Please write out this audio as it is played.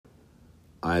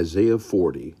Isaiah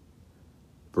 40,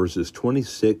 verses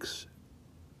 26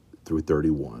 through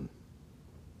 31.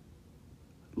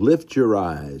 Lift your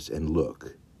eyes and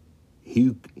look.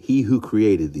 He who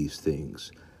created these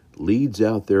things leads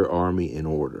out their army in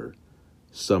order,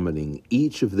 summoning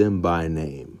each of them by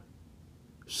name.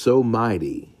 So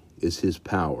mighty is his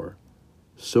power,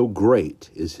 so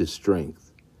great is his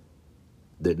strength,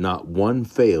 that not one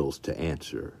fails to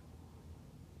answer.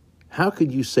 How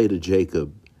can you say to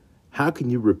Jacob, how can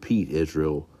you repeat,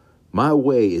 Israel, my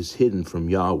way is hidden from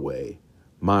Yahweh,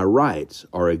 my rights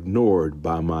are ignored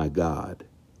by my God?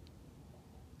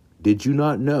 Did you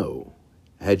not know?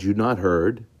 Had you not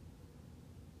heard?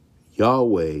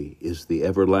 Yahweh is the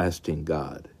everlasting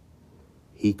God.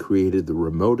 He created the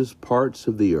remotest parts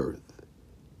of the earth.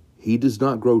 He does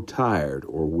not grow tired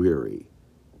or weary.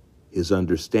 His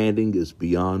understanding is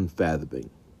beyond fathoming.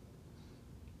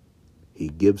 He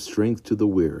gives strength to the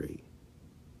weary.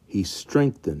 He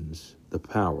strengthens the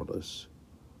powerless.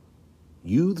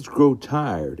 Youths grow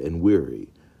tired and weary.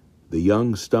 The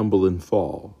young stumble and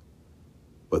fall.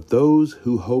 But those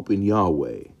who hope in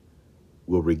Yahweh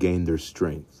will regain their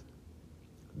strength.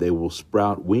 They will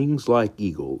sprout wings like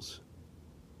eagles.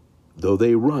 Though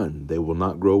they run, they will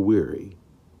not grow weary.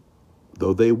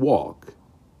 Though they walk,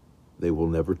 they will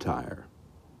never tire.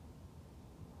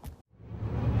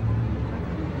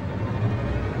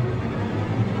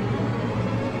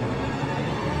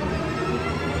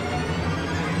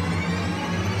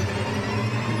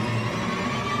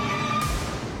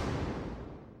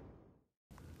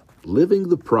 Living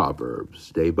the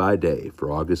Proverbs day by day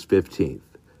for August 15th.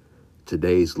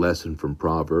 Today's lesson from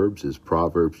Proverbs is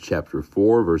Proverbs chapter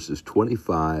 4, verses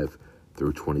 25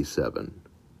 through 27.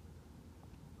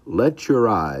 Let your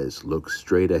eyes look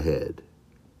straight ahead,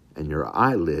 and your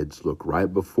eyelids look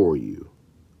right before you.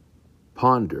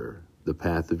 Ponder the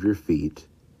path of your feet,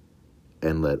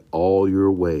 and let all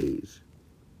your ways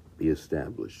be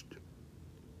established.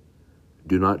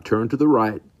 Do not turn to the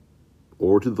right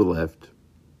or to the left.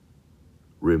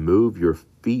 Remove your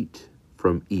feet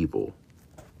from evil.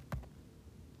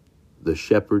 The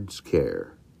shepherd's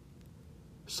care.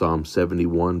 Psalm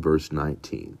 71, verse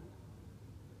 19.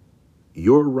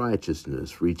 Your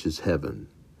righteousness reaches heaven.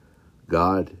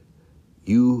 God,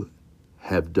 you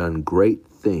have done great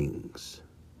things.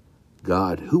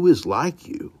 God, who is like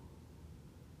you?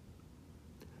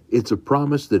 It's a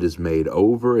promise that is made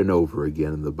over and over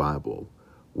again in the Bible.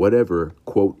 Whatever,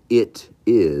 quote, it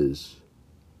is,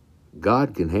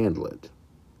 God can handle it.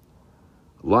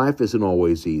 Life isn't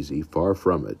always easy, far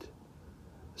from it.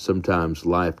 Sometimes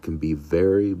life can be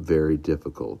very, very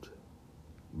difficult.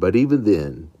 But even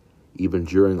then, even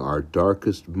during our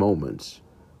darkest moments,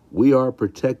 we are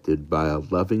protected by a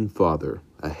loving Father,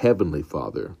 a heavenly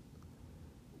Father.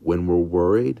 When we're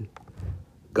worried,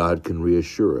 God can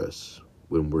reassure us.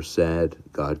 When we're sad,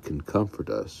 God can comfort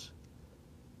us.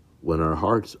 When our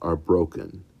hearts are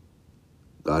broken,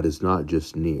 God is not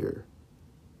just near,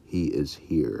 He is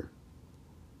here.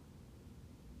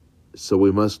 So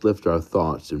we must lift our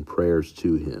thoughts and prayers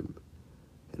to Him.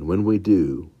 And when we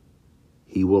do,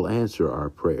 He will answer our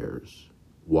prayers.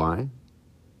 Why?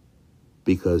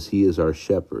 Because He is our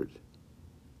shepherd,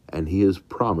 and He has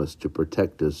promised to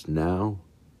protect us now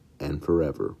and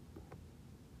forever.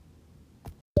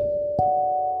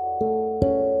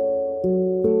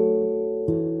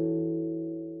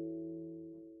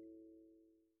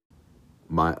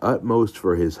 My utmost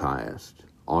for His highest,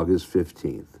 August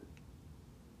 15th.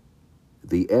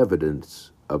 The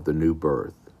evidence of the new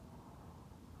birth.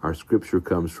 Our scripture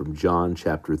comes from John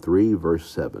chapter 3, verse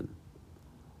 7.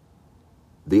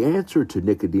 The answer to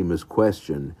Nicodemus'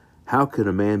 question, how can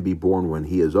a man be born when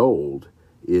he is old,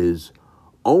 is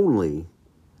only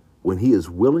when he is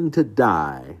willing to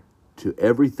die to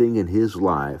everything in his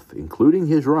life, including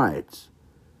his rights,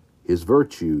 his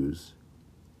virtues,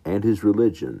 and his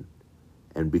religion,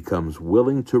 and becomes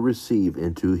willing to receive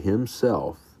into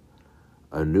himself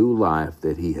a new life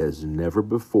that he has never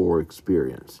before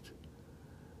experienced.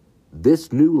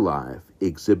 This new life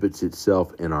exhibits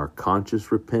itself in our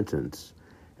conscious repentance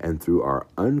and through our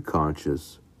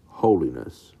unconscious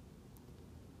holiness.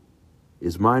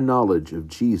 Is my knowledge of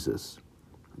Jesus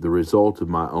the result of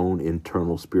my own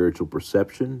internal spiritual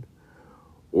perception,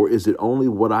 or is it only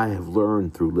what I have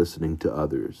learned through listening to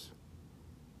others?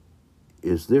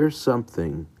 Is there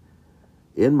something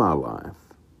in my life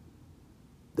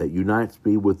that unites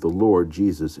me with the Lord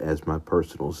Jesus as my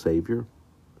personal Savior?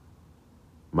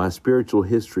 My spiritual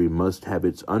history must have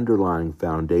its underlying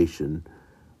foundation,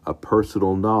 a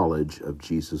personal knowledge of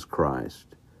Jesus Christ.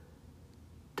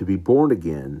 To be born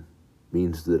again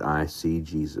means that I see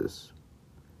Jesus.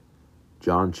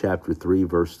 John chapter 3,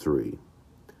 verse 3.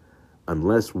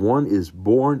 Unless one is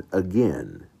born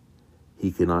again,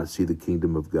 he cannot see the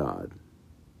kingdom of God.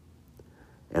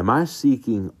 Am I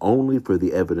seeking only for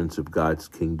the evidence of God's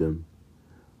kingdom,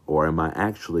 or am I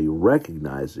actually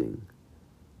recognizing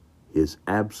his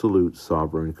absolute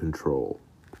sovereign control?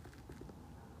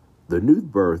 The new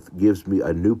birth gives me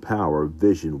a new power of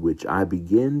vision, which I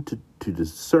begin to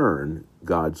discern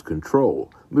God's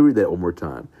control. Let me read that one more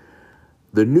time.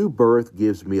 The new birth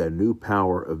gives me a new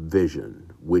power of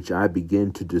vision, which I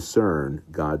begin to discern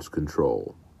God's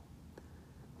control.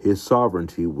 His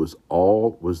sovereignty was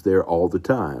there all the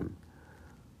time.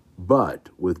 But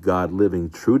with God living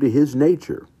true to his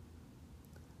nature,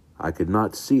 I could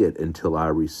not see it until I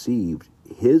received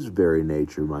his very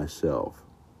nature myself.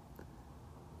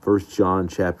 1 John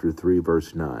chapter 3,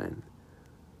 verse 9.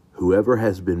 Whoever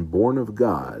has been born of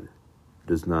God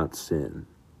does not sin.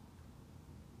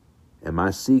 Am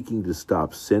I seeking to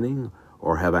stop sinning,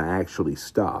 or have I actually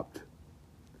stopped?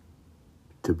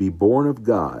 To be born of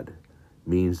God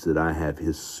means that I have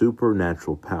his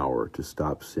supernatural power to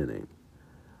stop sinning.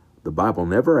 The Bible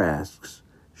never asks,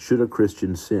 should a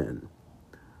Christian sin?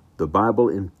 The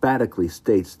Bible emphatically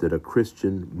states that a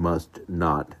Christian must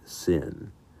not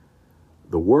sin.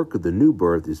 The work of the new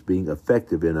birth is being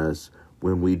effective in us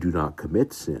when we do not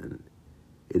commit sin.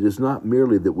 It is not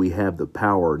merely that we have the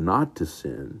power not to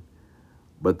sin,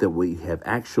 but that we have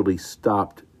actually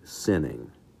stopped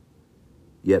sinning.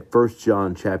 Yet 1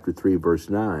 John chapter 3,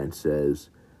 verse 9 says,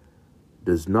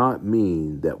 does not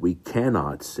mean that we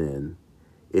cannot sin.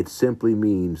 It simply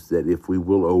means that if we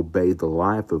will obey the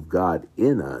life of God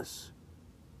in us,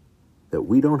 that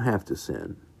we don't have to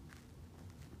sin.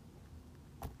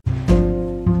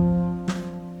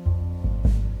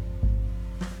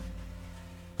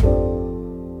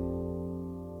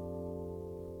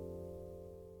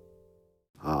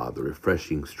 The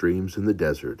refreshing streams in the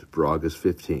desert for August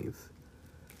 15th.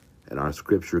 And our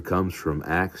scripture comes from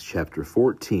Acts chapter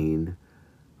 14,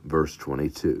 verse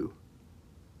 22.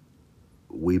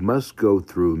 We must go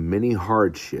through many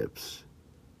hardships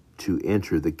to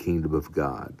enter the kingdom of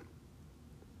God.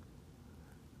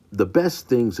 The best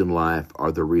things in life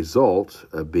are the result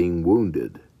of being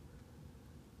wounded.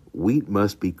 Wheat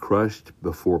must be crushed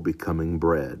before becoming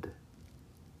bread,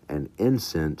 and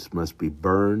incense must be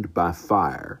burned by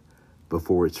fire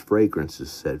before its fragrance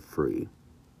is set free.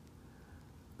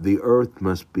 The earth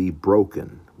must be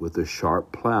broken with a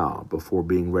sharp plow before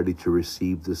being ready to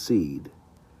receive the seed,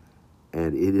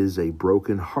 and it is a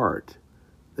broken heart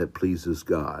that pleases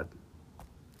God.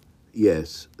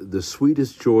 Yes, the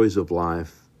sweetest joys of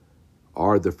life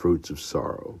are the fruits of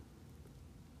sorrow.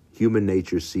 Human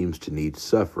nature seems to need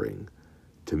suffering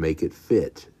to make it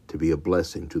fit to be a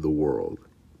blessing to the world.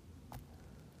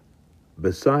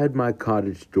 Beside my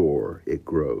cottage door it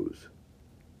grows,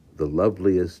 the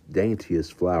loveliest,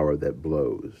 daintiest flower that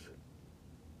blows,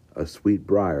 a sweet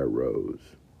briar rose.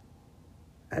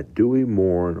 At dewy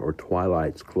morn or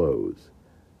twilight's close,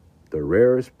 the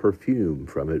rarest perfume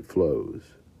from it flows,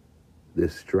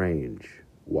 this strange,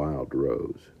 wild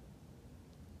rose.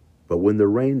 But when the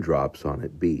raindrops on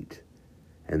it beat,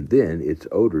 and then its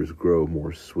odors grow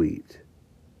more sweet,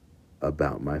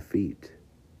 about my feet,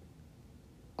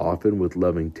 often with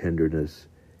loving tenderness,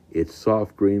 its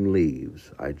soft green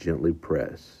leaves I gently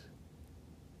press,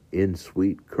 in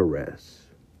sweet caress.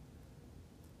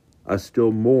 A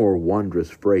still more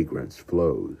wondrous fragrance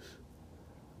flows,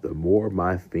 the more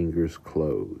my fingers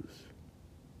close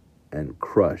and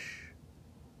crush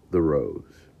the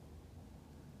rose.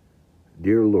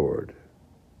 Dear Lord,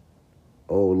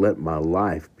 oh, let my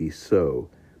life be so,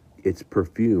 its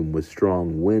perfume with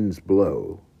strong winds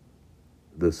blow,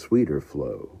 the sweeter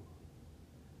flow.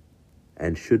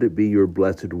 And should it be your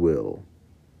blessed will,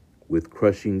 with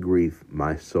crushing grief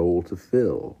my soul to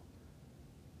fill,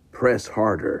 press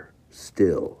harder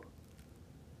still.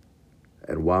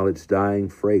 And while its dying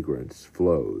fragrance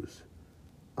flows,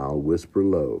 I'll whisper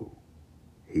low,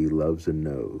 he loves and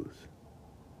knows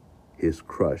his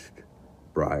crushed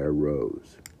briar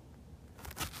rose.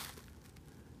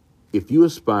 If you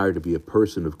aspire to be a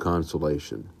person of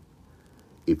consolation,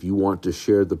 if you want to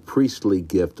share the priestly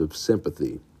gift of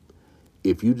sympathy,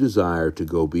 if you desire to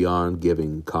go beyond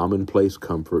giving commonplace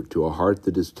comfort to a heart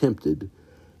that is tempted,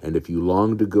 and if you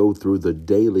long to go through the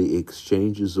daily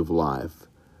exchanges of life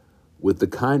with the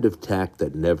kind of tact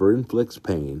that never inflicts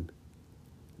pain,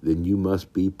 then you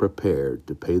must be prepared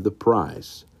to pay the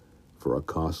price for a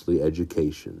costly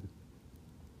education.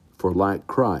 For like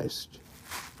Christ,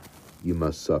 you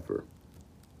must suffer.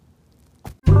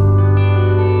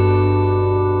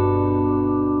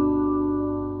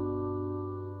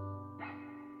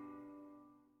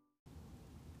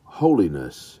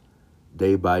 holiness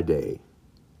day by day.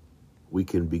 We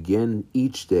can begin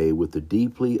each day with the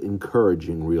deeply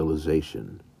encouraging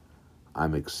realization: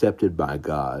 I'm accepted by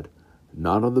God,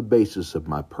 not on the basis of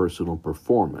my personal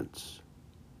performance,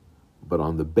 but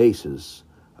on the basis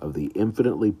of the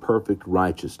infinitely perfect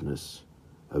righteousness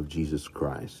of Jesus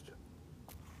Christ.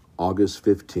 August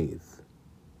 15th.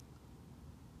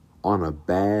 On a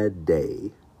bad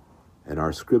day, and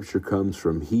our scripture comes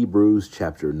from Hebrews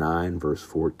chapter 9, verse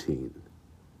 14.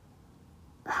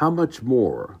 How much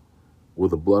more will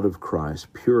the blood of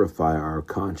Christ purify our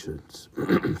conscience,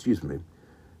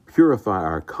 purify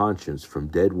our conscience from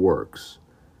dead works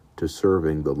to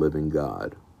serving the living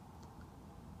God?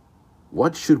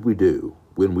 What should we do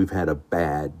when we've had a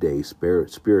bad day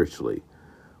spiritually,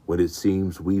 when it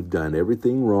seems we've done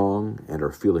everything wrong and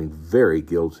are feeling very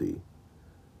guilty?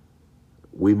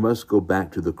 We must go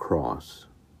back to the cross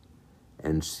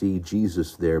and see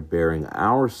Jesus there bearing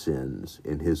our sins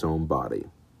in his own body.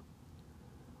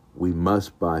 We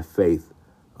must, by faith,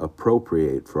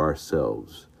 appropriate for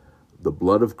ourselves the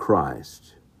blood of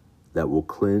Christ that will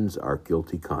cleanse our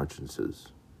guilty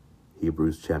consciences.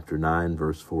 Hebrews chapter 9,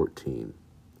 verse 14.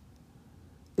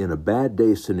 In a bad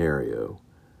day scenario,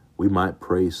 we might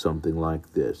pray something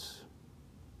like this: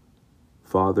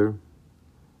 Father,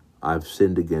 I've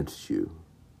sinned against you.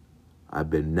 I've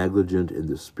been negligent in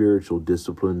the spiritual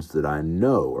disciplines that I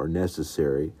know are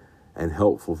necessary and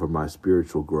helpful for my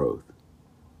spiritual growth.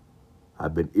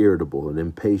 I've been irritable and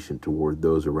impatient toward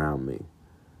those around me.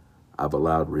 I've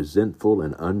allowed resentful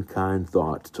and unkind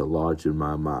thoughts to lodge in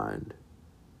my mind.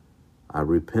 I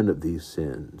repent of these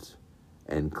sins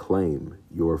and claim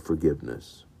your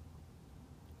forgiveness.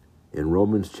 In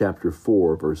Romans chapter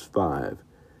 4, verse 5,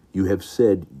 you have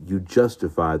said you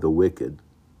justify the wicked.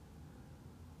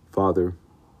 Father,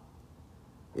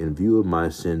 in view of my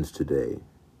sins today,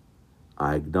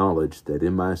 I acknowledge that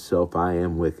in myself I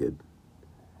am wicked.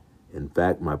 In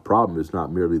fact, my problem is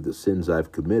not merely the sins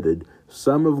I've committed,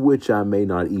 some of which I may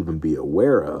not even be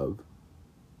aware of,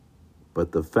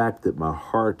 but the fact that my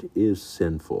heart is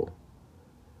sinful.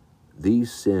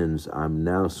 These sins I'm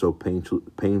now so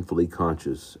painfully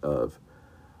conscious of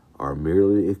are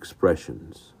merely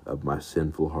expressions of my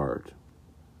sinful heart.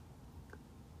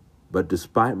 But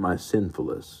despite my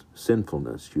sinfulness,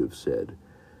 you have said,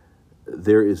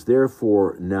 there is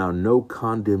therefore now no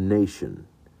condemnation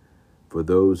for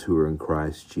those who are in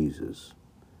Christ Jesus.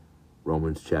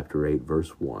 Romans chapter 8, verse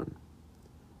 1.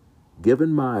 Given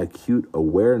my acute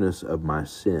awareness of my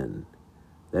sin,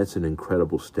 that's an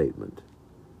incredible statement.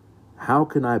 How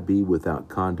can I be without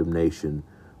condemnation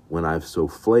when I've so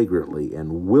flagrantly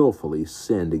and willfully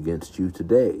sinned against you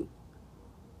today?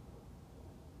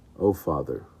 Oh,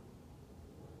 Father,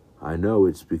 I know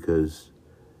it's because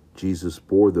Jesus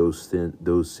bore those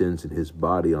sins in his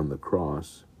body on the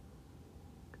cross.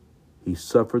 He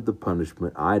suffered the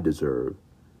punishment I deserve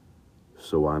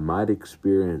so I might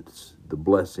experience the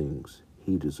blessings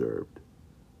he deserved.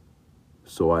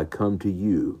 So I come to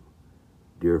you,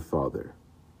 dear Father,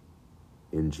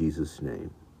 in Jesus' name.